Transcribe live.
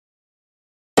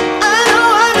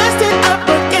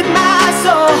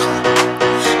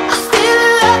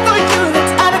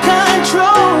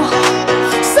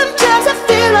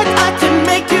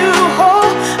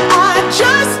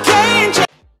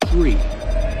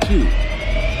2,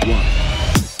 1.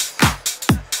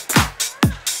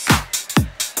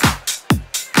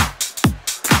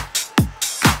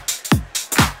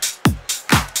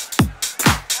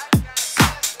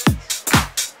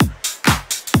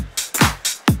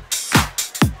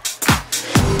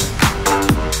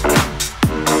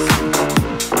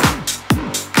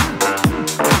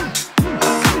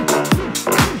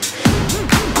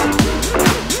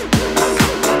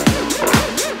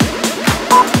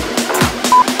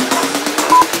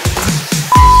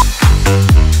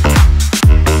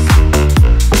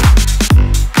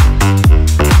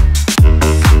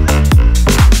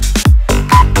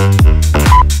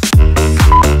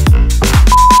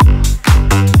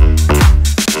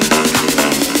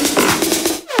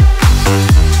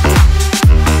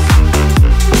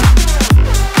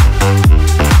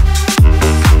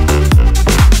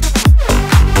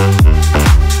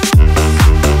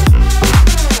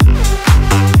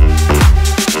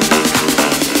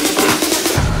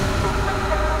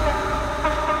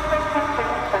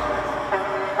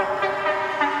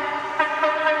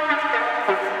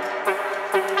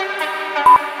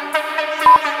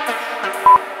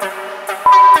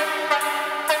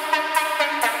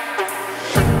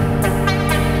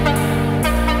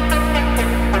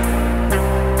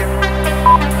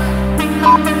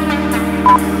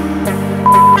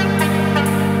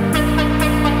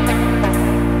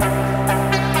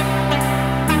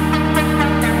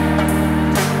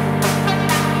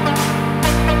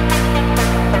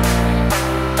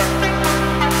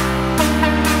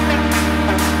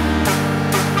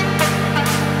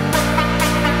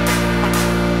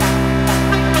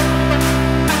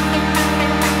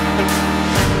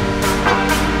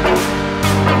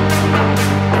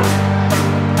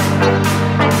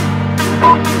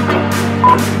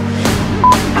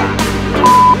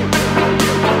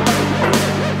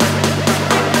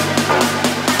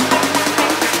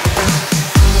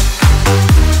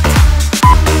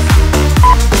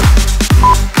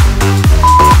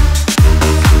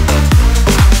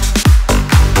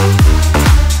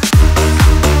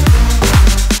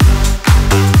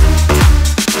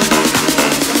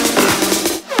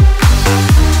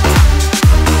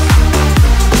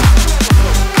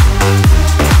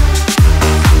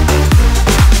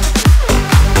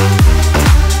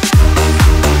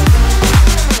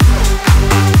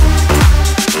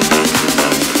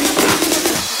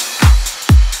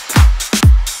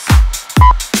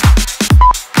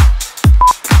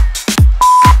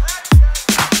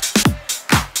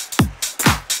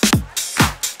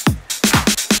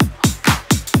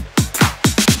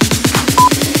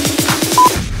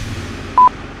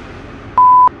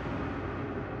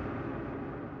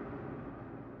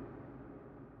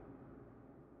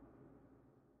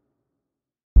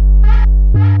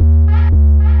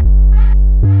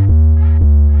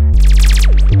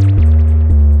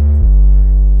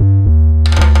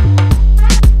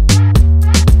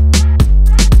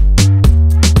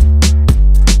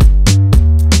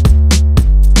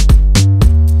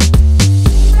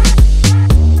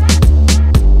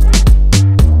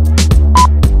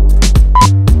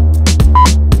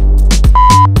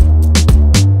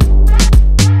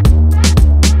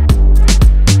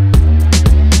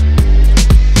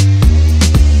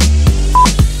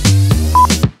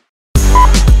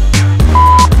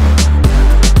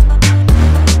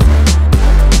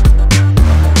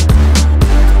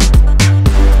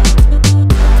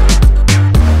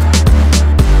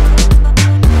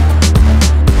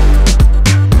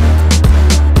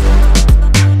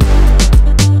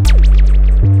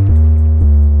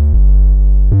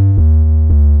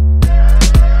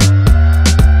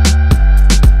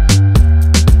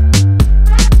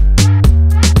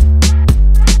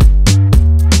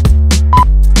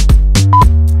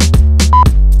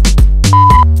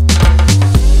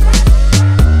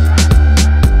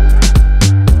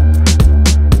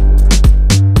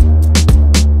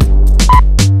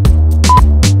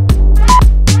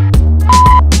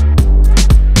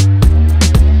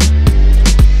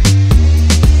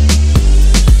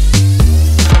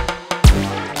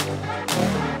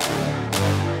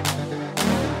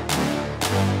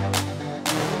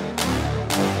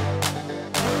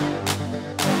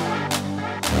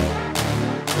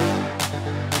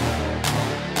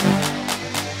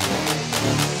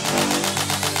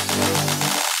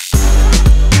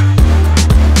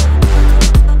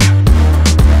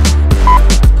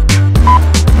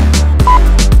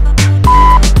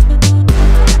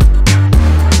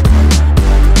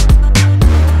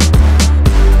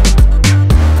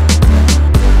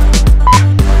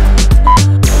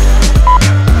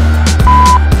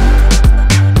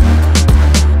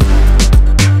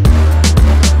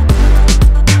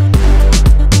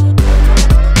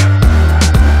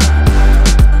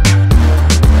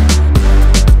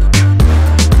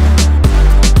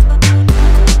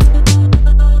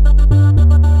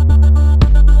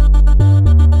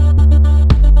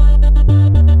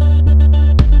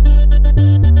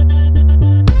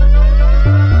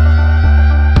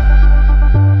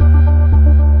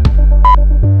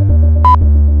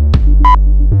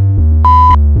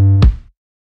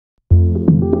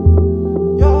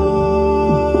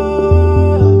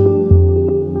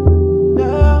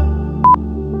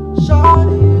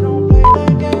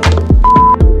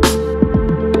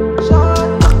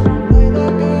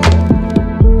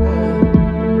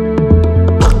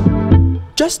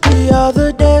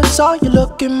 saw you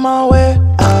looking my way,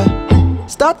 I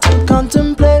start to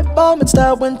contemplate moments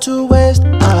that went to waste.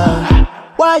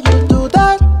 Why you do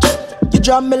that? You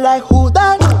drop me like who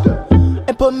that?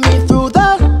 And put me through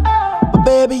that. But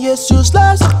baby, it's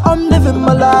useless. I'm living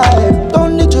my life,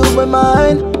 don't need you in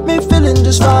mine. Me feeling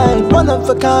just fine, one of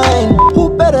a kind. Who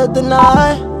better than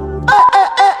I?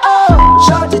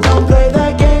 Shawty, don't play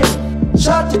that game.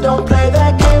 Shawty, don't play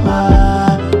that game.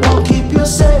 I won't keep you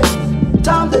safe.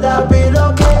 Time that I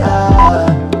relocate.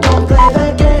 Don't play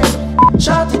that game.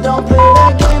 Shawty, don't play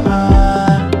that game.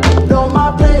 I know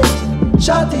my place.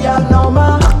 Shawty, I know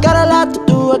my. Got a lot to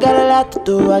do, I got a lot to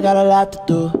do, I got a lot to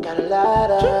do.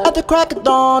 At the crack of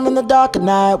dawn, in the dark of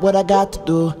night, what I got to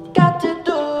do?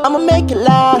 I'ma make it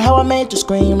loud, how I made you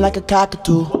scream like a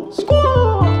cockatoo.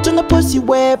 Turn the pussy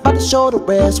wet by the shoulder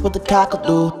rest, what the cock'll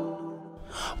do.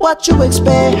 What you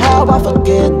expect, how I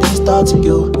forget these thoughts of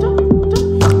you.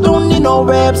 Don't need no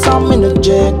reps, I'm in the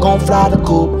jet, gon' fly the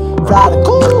coop, fly the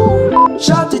coop.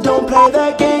 Shawty, don't play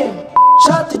that game.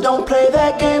 Shawty, don't play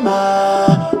that game.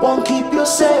 I won't keep you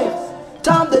safe.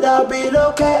 Time that I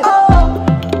relocate.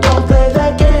 Don't play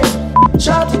that game.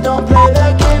 Shawty, don't play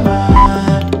that game.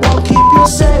 I won't keep you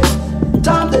safe.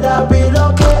 Time that I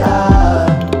relocate.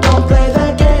 Don't play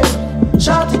that game.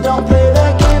 Shawty, don't play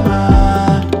that game.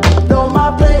 I know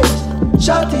my place.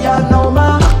 Shawty, I know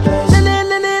my place.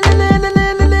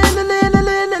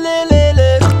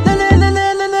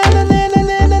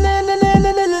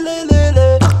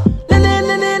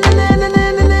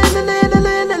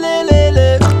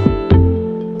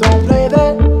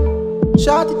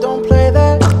 Shawty, don't play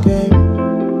that game.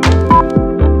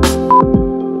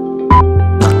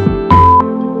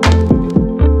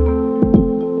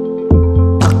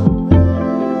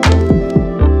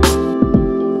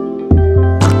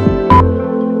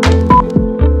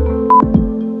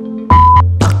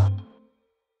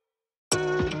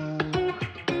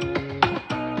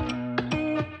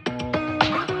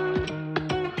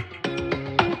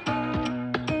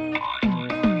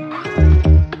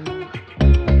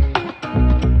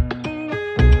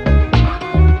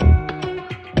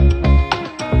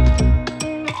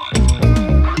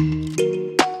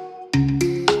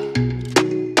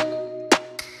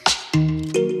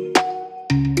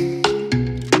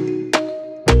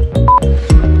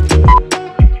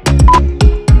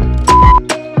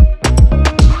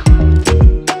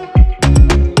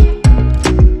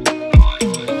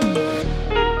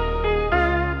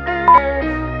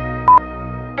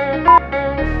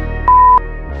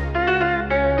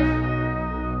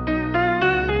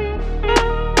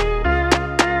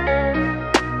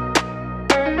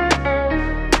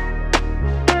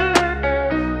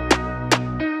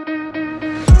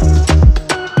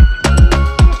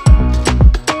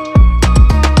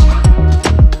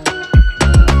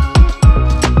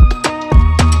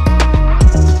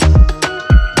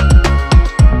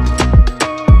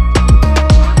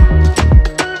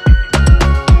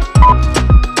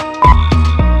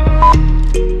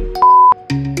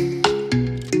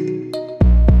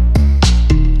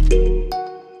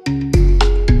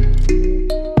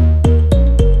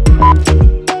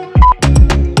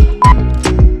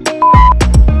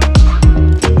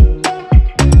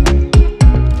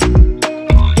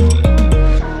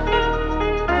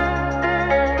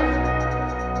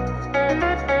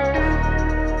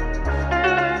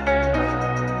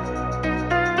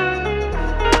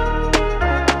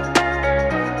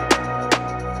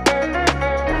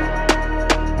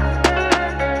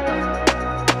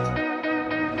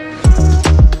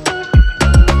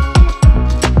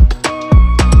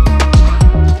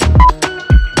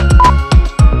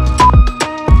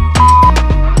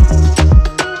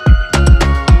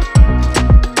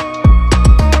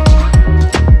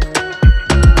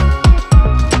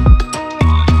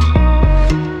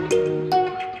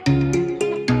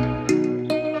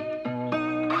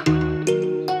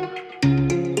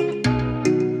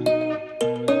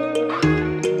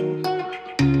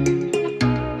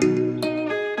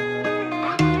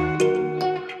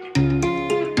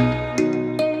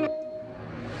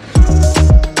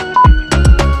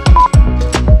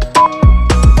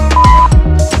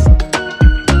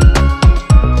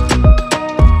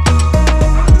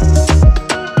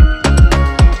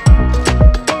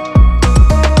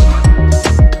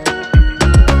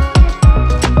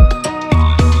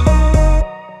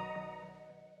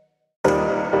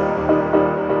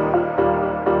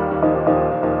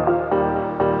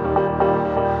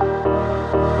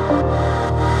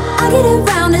 get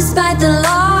around despite the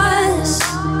loss.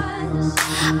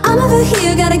 I'm over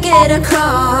here, gotta get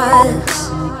across.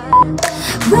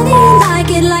 Whether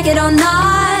you like it or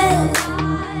not,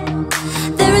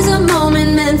 there is a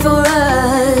moment meant for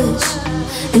us.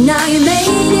 And now you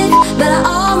made it, but I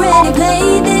already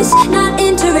played this. Not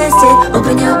interested,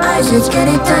 open your eyes, let's get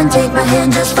it done. Take my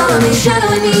hand, just follow me,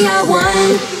 shadowing me, I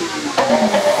won.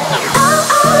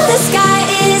 Oh, oh, the sky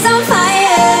is on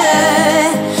fire.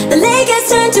 The lake has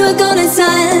turned to a golden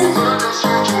sun.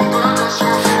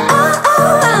 Oh,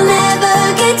 oh, I'll never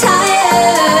get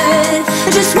tired. I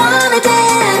just wanna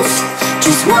dance,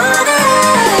 just wanna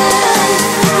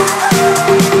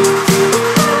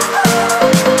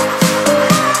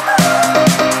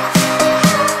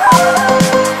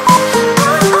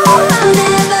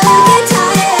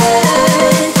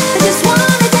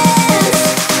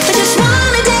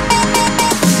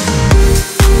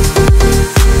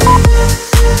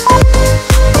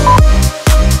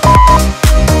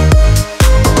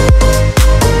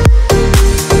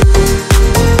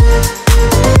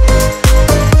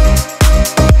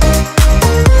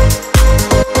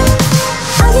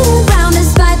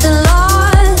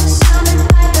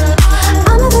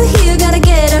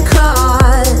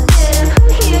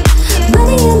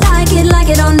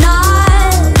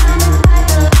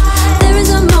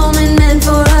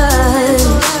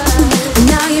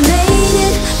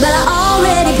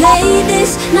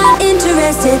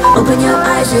open your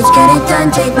eyes, let's get it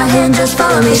done. Take my hand, just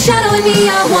follow me, shadowing me,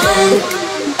 I won.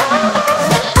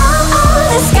 Oh, oh,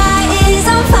 the sky is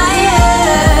on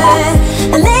fire.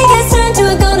 The lake has turned to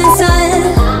a golden sun.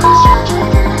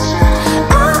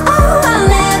 Oh, oh, I'll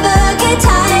never get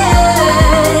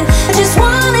tired. I just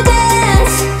wanna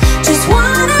dance, just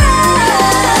wanna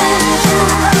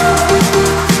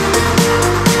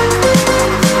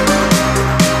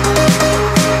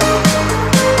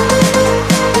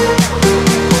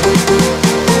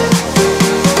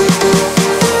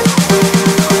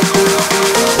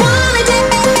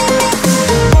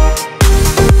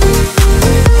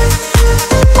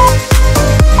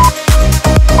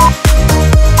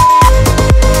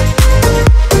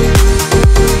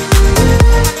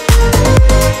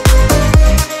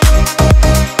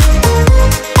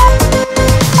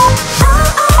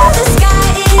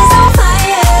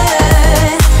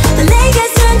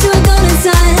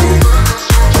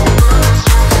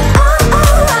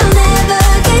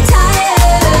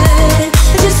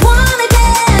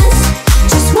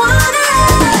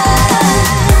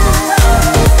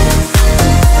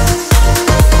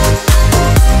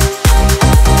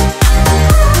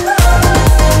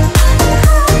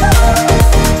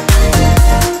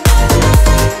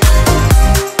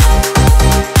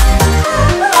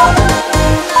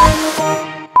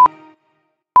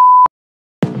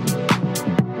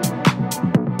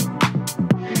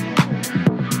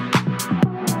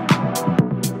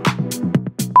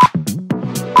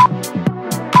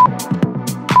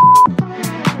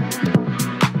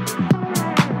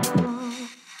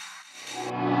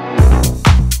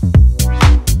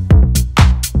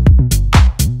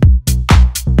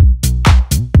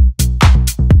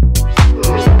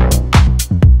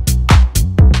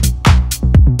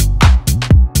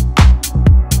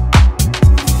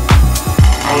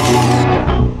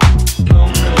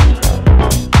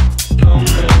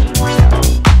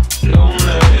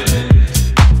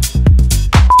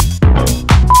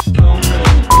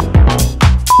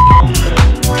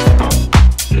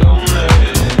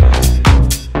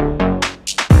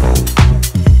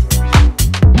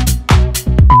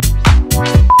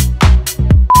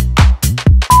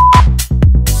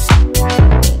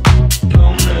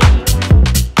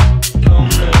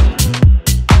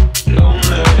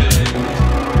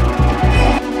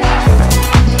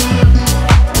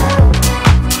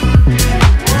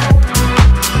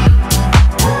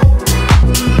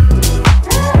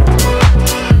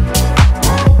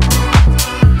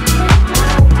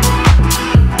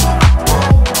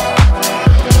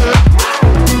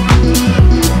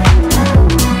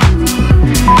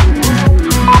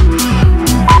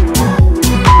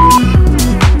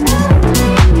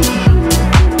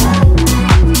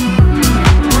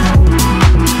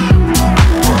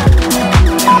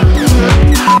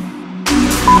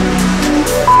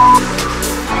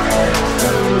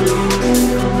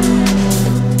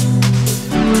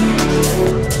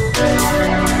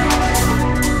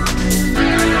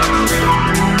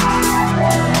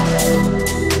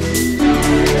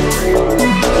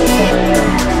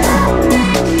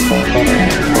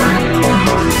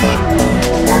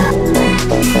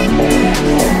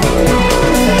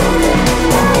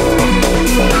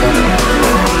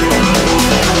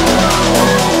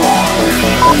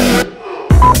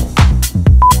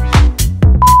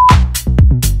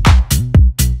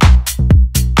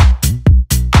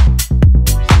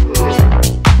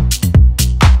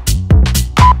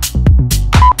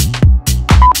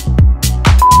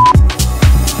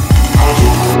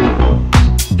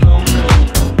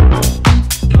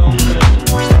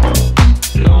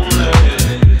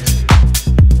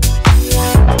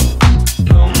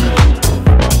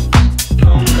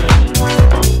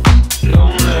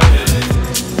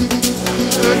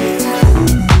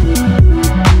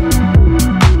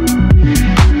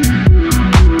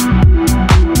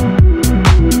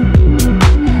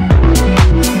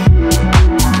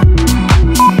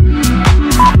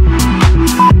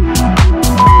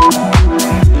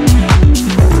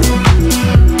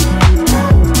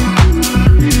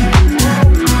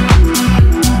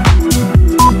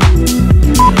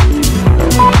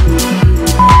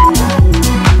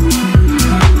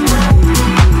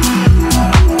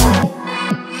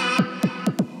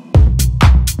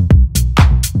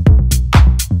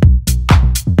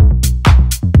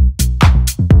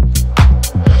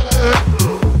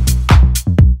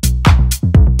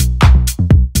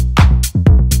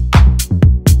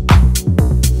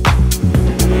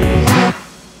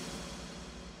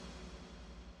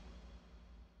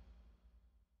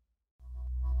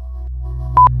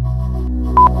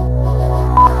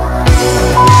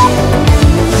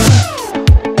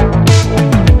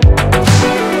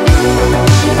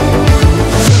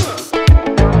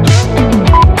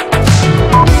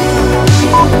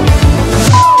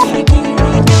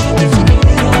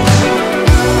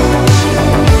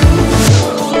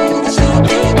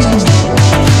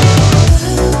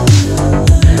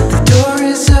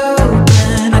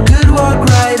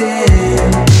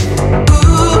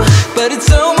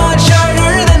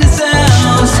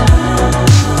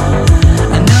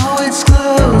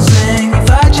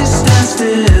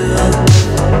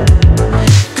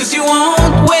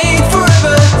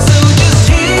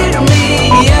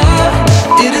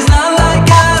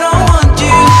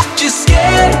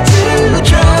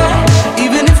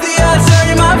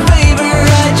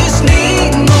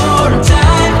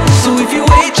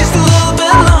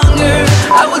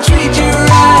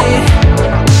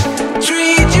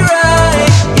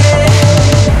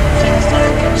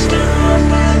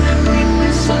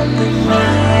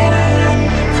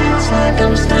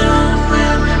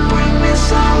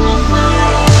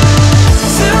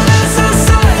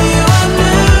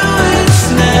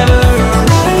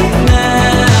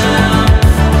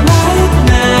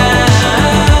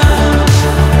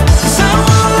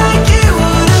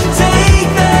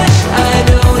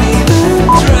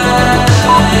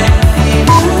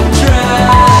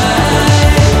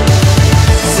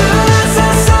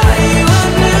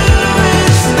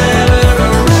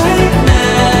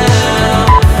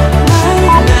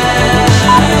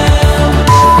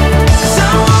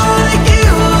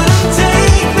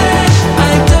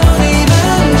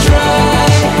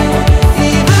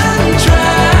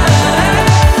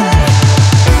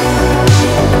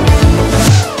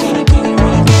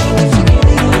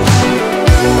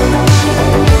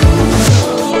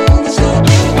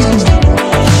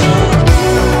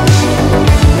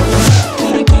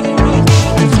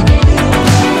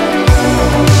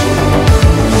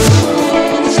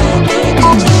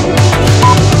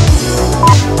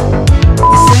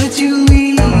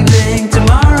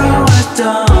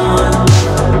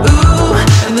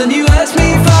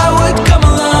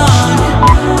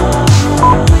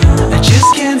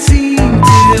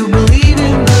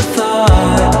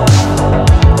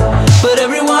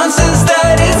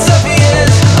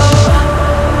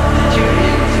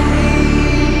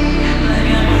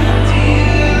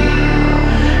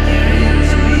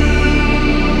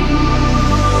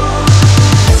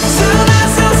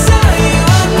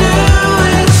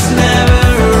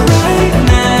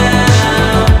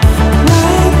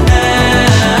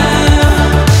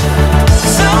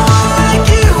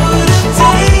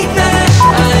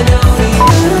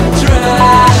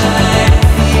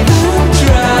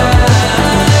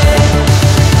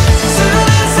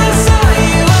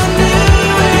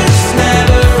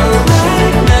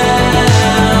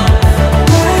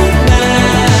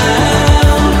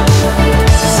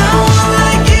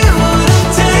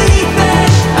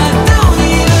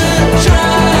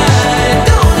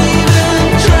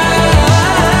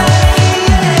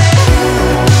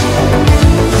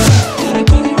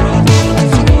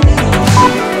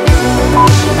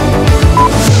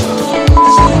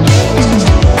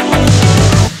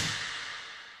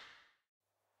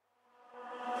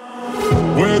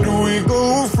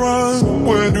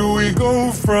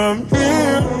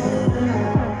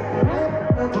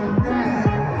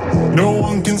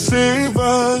can save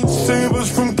us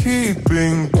from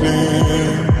keeping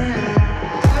clean.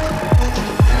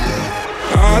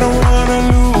 I don't wanna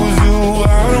lose you,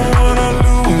 I don't wanna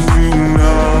lose you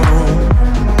now.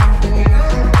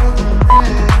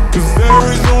 'Cause there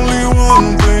is only one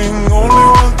thing on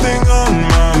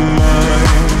my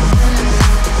mind.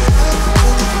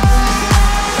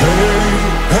 Hey,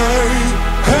 hey,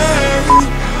 hey,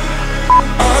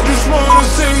 I just wanna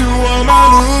see you on my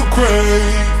new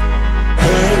grave.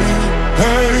 Hey,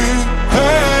 hey,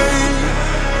 hey,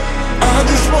 I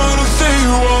just wanna see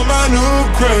you on my new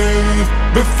grave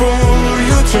before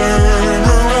you turn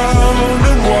around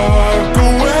and walk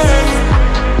away.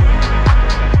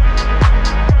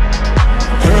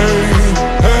 Hey,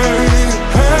 hey,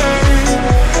 hey,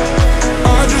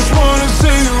 I just wanna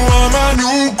see you on my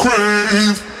new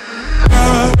grave.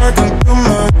 I can do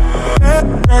my own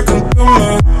thing. I can do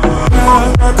my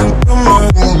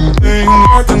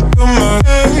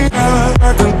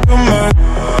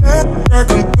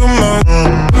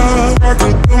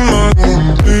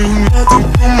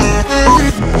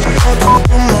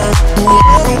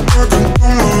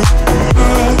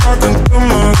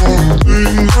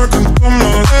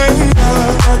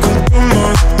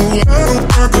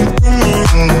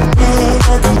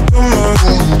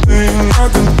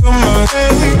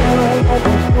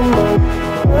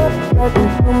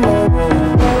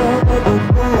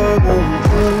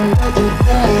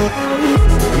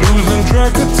losing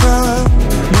track of time,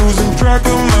 losing track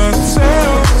of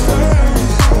myself.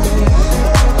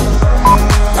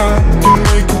 I can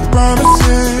make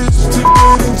promises to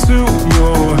get into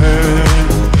your head.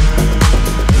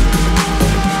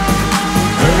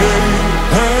 Hey,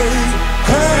 hey,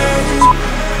 hey,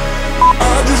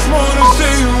 I just wanna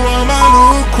see you on my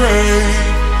new grave.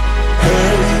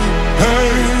 Hey,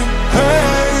 hey,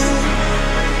 hey,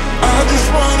 I just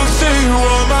wanna see you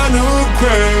on my new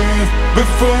grave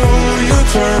before you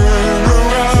turn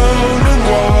around and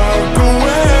walk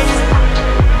away.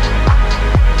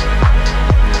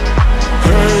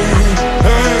 Hey,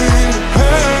 hey,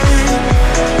 hey,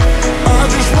 I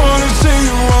just wanna see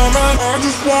you on my, I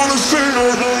just wanna see you.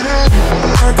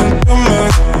 I can do my,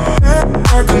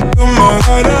 I can do my,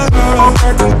 I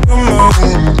can do my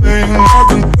own thing. I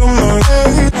can do my,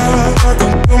 I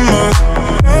can do my,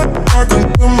 I can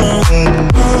do my own,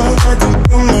 I can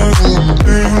do my own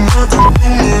thing. I can do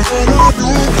my,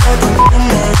 I can do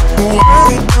my, I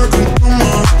can do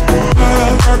my,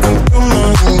 I can do my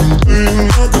own thing.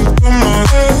 I can do my,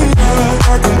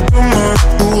 I can do my, I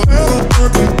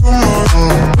can do my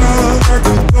own, I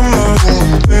can do my own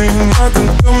thing. I can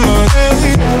do my,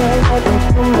 I can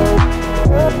do my,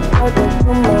 I can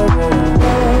do my own,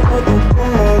 I can do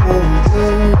my own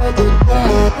thing. I can do my.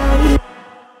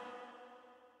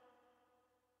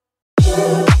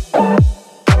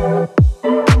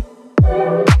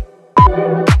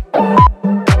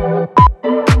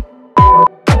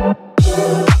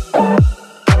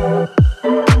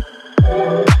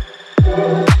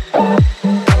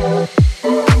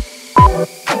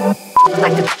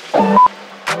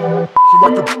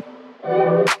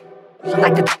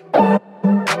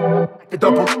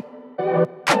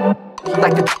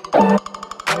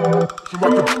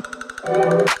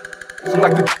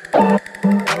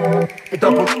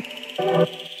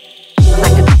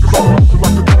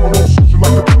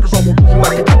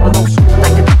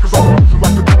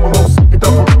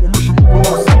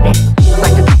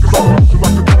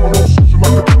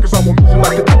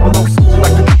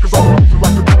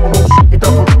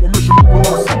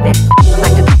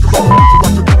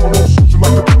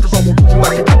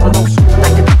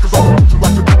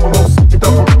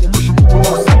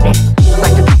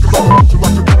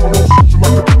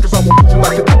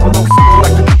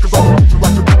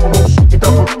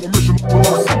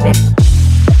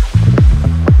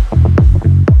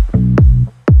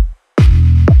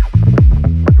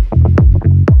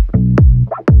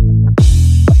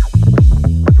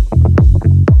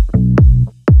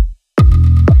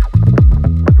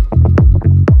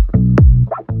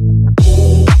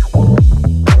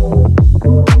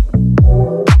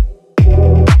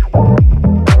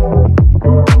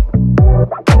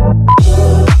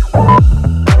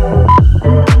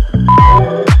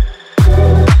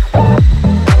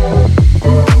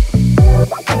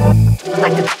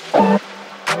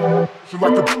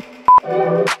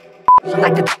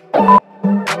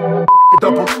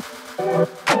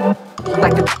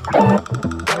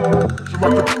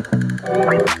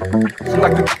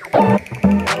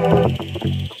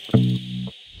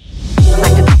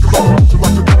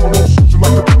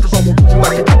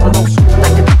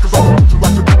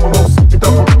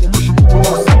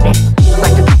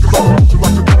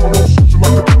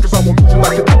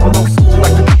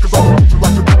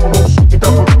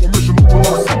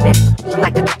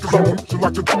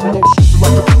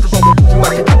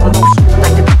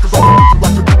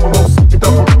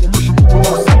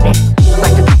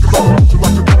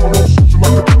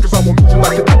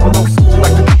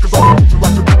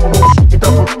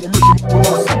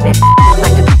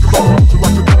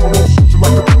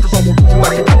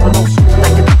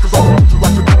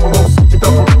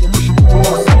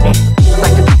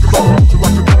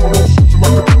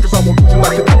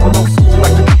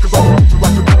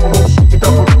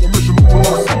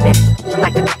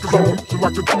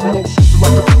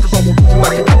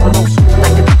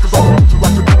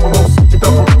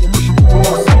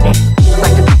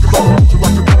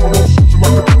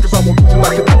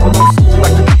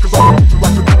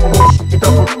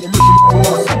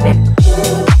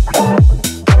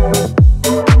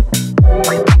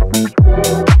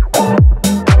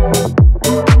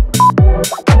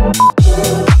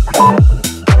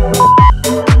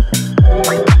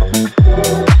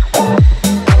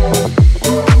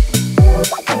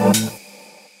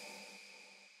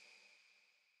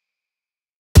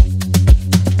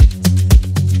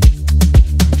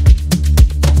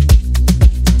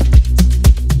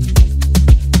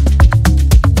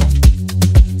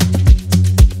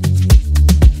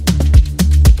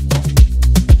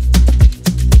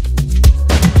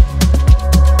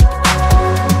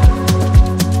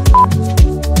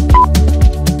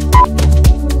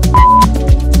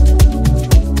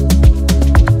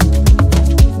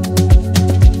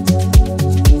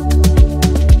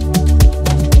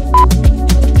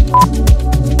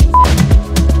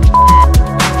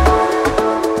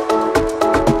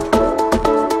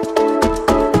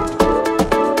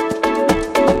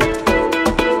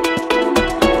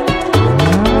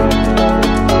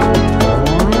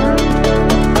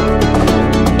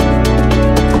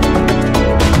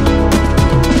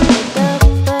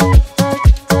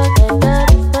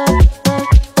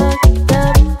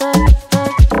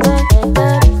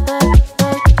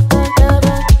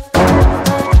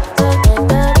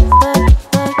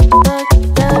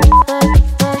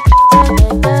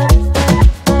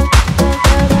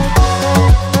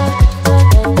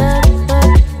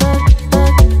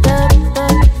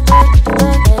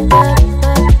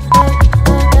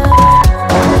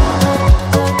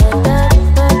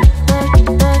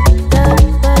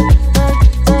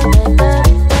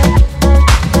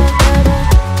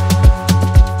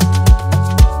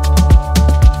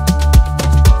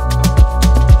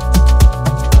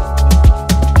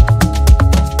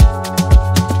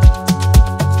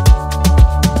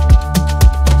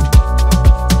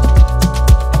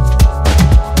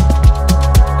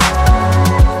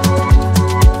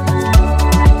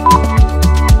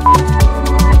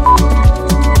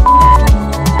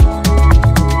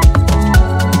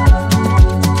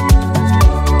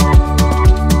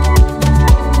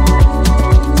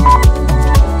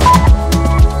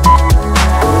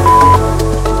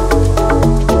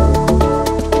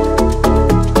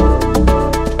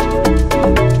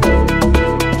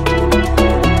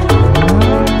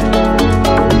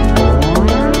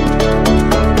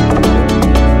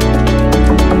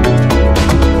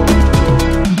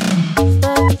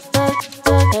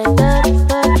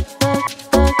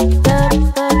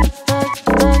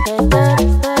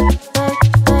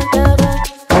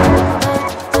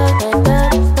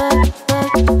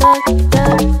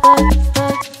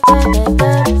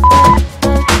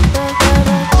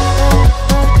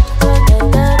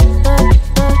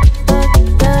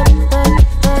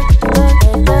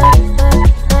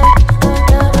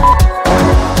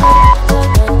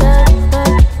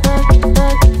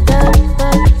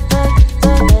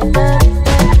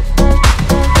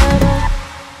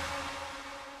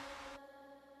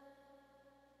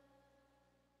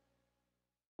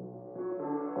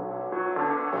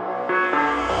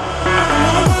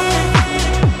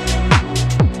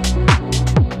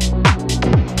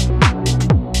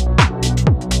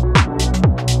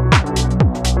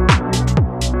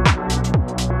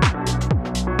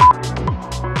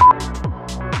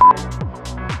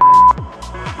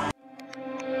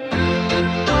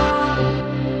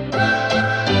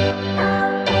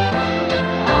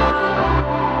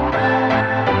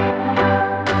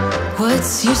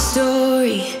 What's your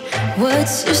story?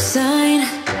 What's your sign?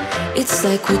 It's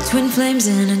like we're twin flames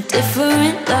in a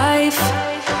different life.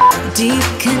 Deep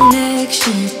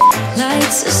connection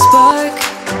lights a spark.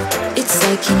 It's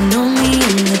like you know me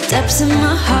in the depths of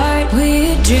my heart.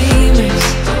 We're dreamers,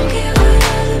 don't care what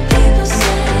other people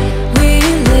say. We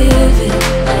live it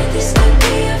like this could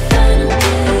be our final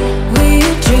day.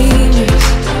 We're dreamers,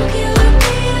 don't care what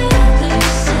the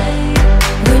others say.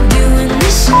 We're doing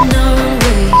this in our own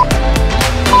way.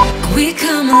 We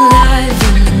come alive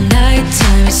in the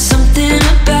nighttime. It's something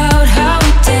about how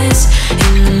we dance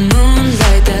in the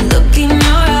moonlight. That look in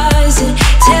your eyes, it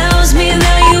tells me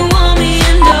that you want me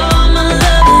and all my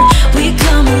loving. We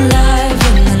come alive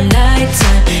in the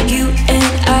nighttime. You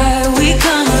and I, we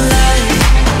come alive.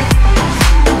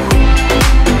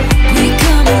 We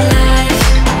come alive.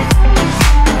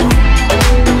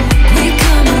 We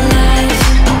come alive.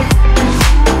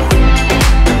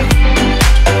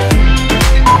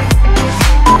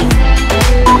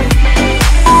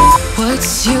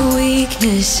 What's your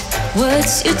weakness?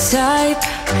 What's your type?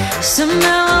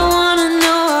 Somehow I wanna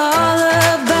know all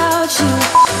about you.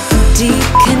 Deep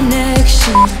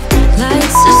connection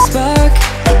lights a spark.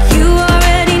 You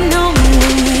already know me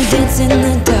when we dance in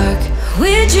the dark.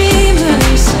 We're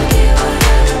dreamers.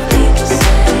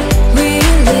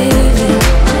 We're living.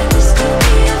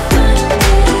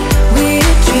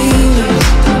 We're dreamers.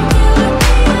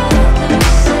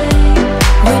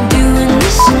 We're doing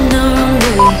this in our own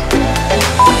way.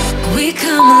 We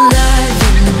come alive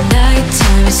in the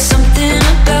nighttime. It's something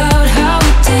about how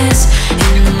we dance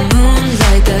in the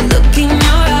moonlight. That look in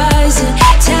your eyes, it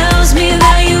tells me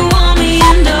that you want me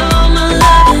and all my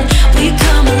loving. We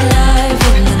come alive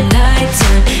in the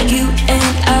nighttime. You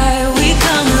and I, we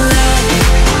come alive.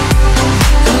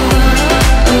 Oh,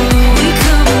 oh, we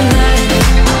come alive.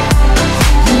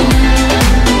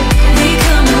 We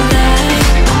come alive.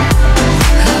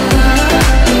 Oh,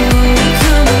 we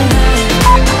come alive.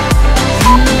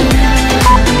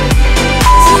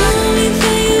 Tell me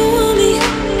that you want me.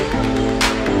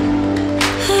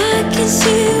 I can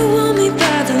see you.